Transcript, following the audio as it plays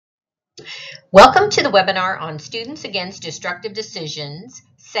Welcome to the webinar on Students Against Destructive Decisions,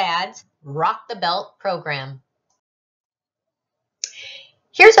 SADD's Rock the Belt program.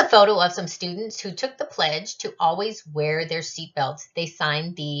 Here's a photo of some students who took the pledge to always wear their seatbelts. They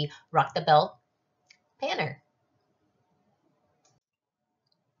signed the Rock the Belt banner.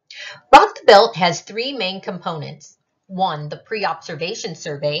 Rock the Belt has three main components. One, the pre-observation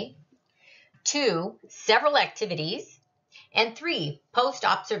survey. Two, several activities. And three,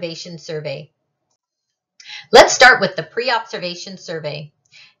 post-observation survey. Let's start with the pre-observation survey.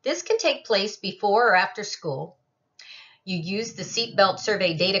 This can take place before or after school. You use the seatbelt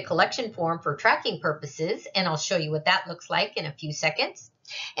survey data collection form for tracking purposes, and I'll show you what that looks like in a few seconds.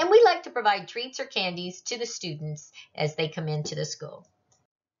 And we like to provide treats or candies to the students as they come into the school.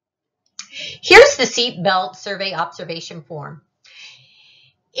 Here's the seatbelt survey observation form.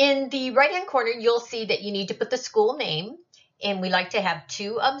 In the right-hand corner, you'll see that you need to put the school name, and we like to have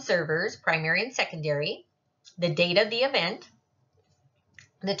two observers, primary and secondary, the date of the event,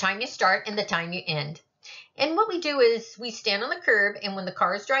 the time you start, and the time you end. And what we do is we stand on the curb, and when the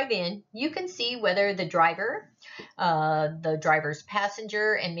cars drive in, you can see whether the driver, the driver's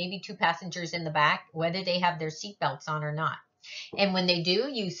passenger, and maybe two passengers in the back, whether they have their seatbelts on or not. And when they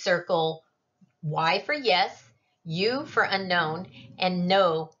do, you circle Y for yes, U for unknown, and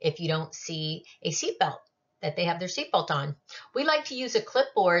no if you don't see a seatbelt, that they have their seatbelt on. We like to use a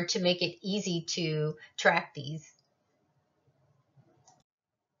clipboard to make it easy to track these.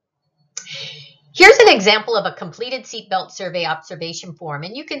 Here's an example of a completed seatbelt survey observation form,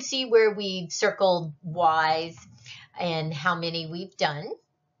 and you can see where we've circled Y's and how many we've done.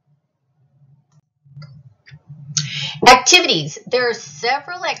 Activities. There are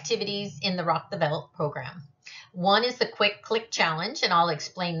several activities in the Rock the Belt program. One is the Quick Click Challenge, and I'll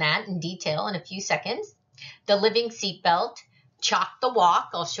explain that in detail in a few seconds. The Living Seatbelt, Chalk the Walk,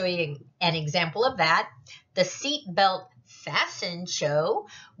 I'll show you an example of that. The Seatbelt Fasten Show,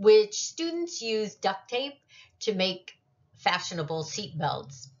 which students use duct tape to make fashionable seat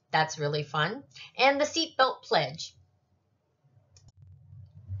belts. That's really fun. And the Seatbelt Pledge.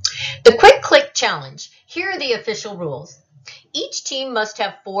 The Quick Click Challenge. Here are the official rules. Each team must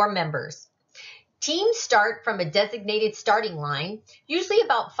have 4 members. Teams start from a designated starting line, usually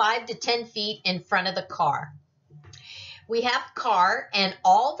about 5 to 10 feet in front of the car. We have car, and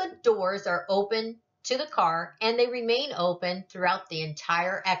all the doors are open to the car, and they remain open throughout the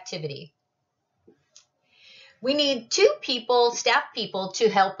entire activity. We need 2 people, staff people, to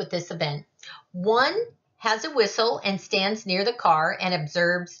help with this event. One has a whistle and stands near the car and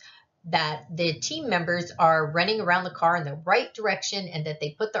observes that the team members are running around the car in the right direction and that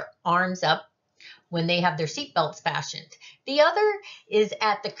they put their arms up when they have their seatbelts fastened. The other is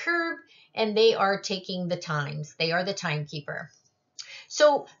at the curb, and they are taking the times. They are the timekeeper.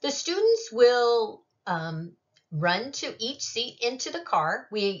 So the students will run to each seat into the car.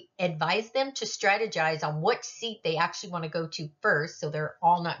 We advise them to strategize on which seat they actually want to go to first, so they're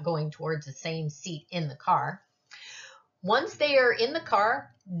all not going towards the same seat in the car. Once they are in the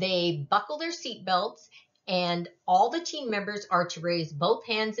car, they buckle their seat belts, and all the team members are to raise both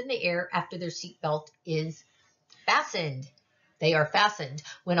hands in the air after their seat belt is fastened. They are fastened.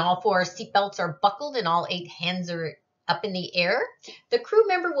 When all 4 seat belts are buckled and all 8 hands are up in the air, the crew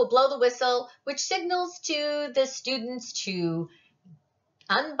member will blow the whistle, which signals to the students to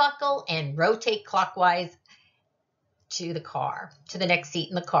unbuckle and rotate clockwise to the car, to the next seat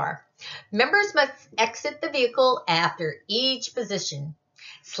in the car. Members must exit the vehicle after each position.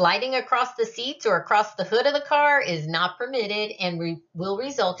 Sliding across the seats or across the hood of the car is not permitted and will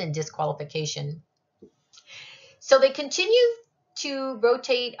result in disqualification. So they continue to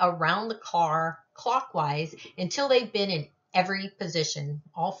rotate around the car clockwise until they've been in every position,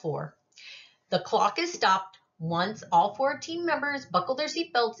 all 4. The clock is stopped once all 4 team members buckle their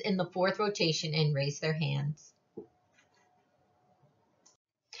seatbelts in the 4th rotation and raise their hands.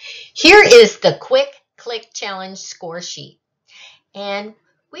 Here is the Quick Click Challenge score sheet. And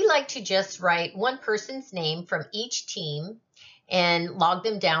we like to just write one person's name from each team and log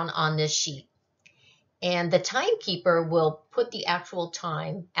them down on this sheet. And the timekeeper will put the actual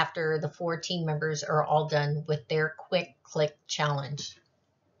time after the 4 team members are all done with their Quick Click Challenge.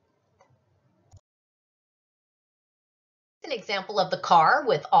 An example of the car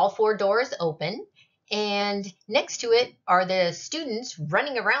with all 4 doors open, and next to it are the students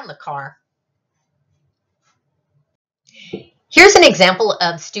running around the car. Here's an example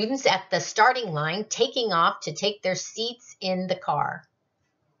of students at the starting line taking off to take their seats in the car.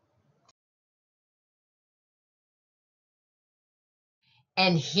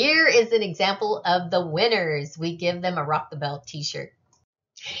 And here is an example of the winners. We give them a Rock the Belt t-shirt.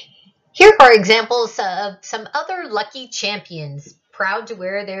 Here are examples of some other lucky champions proud to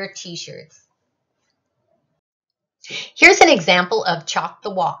wear their t-shirts. Here's an example of Chalk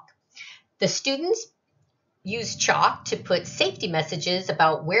the Walk. The students use chalk to put safety messages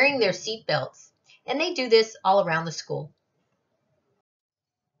about wearing their seat belts, and they do this all around the school.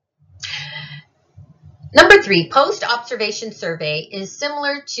 Number 3, post-observation survey is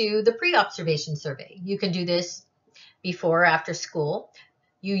similar to the pre-observation survey. You can do this before or after school.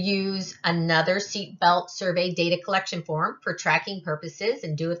 You use another seatbelt survey data collection form for tracking purposes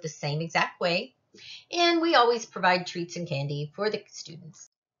and do it the same exact way. And we always provide treats and candy for the students.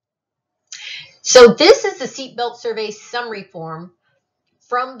 So this is the seatbelt survey summary form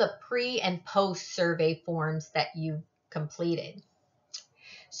from the pre and post survey forms that you completed.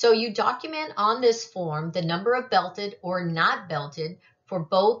 So you document on this form the number of belted or not belted for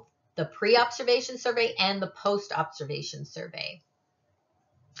both the pre-observation survey and the post-observation survey.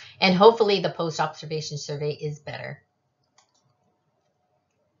 And hopefully the post-observation survey is better.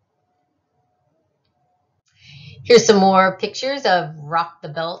 Here's some more pictures of Rock the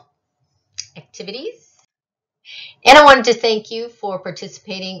Belt activities. And I wanted to thank you for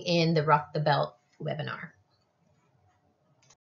participating in the Rock the Belt webinar.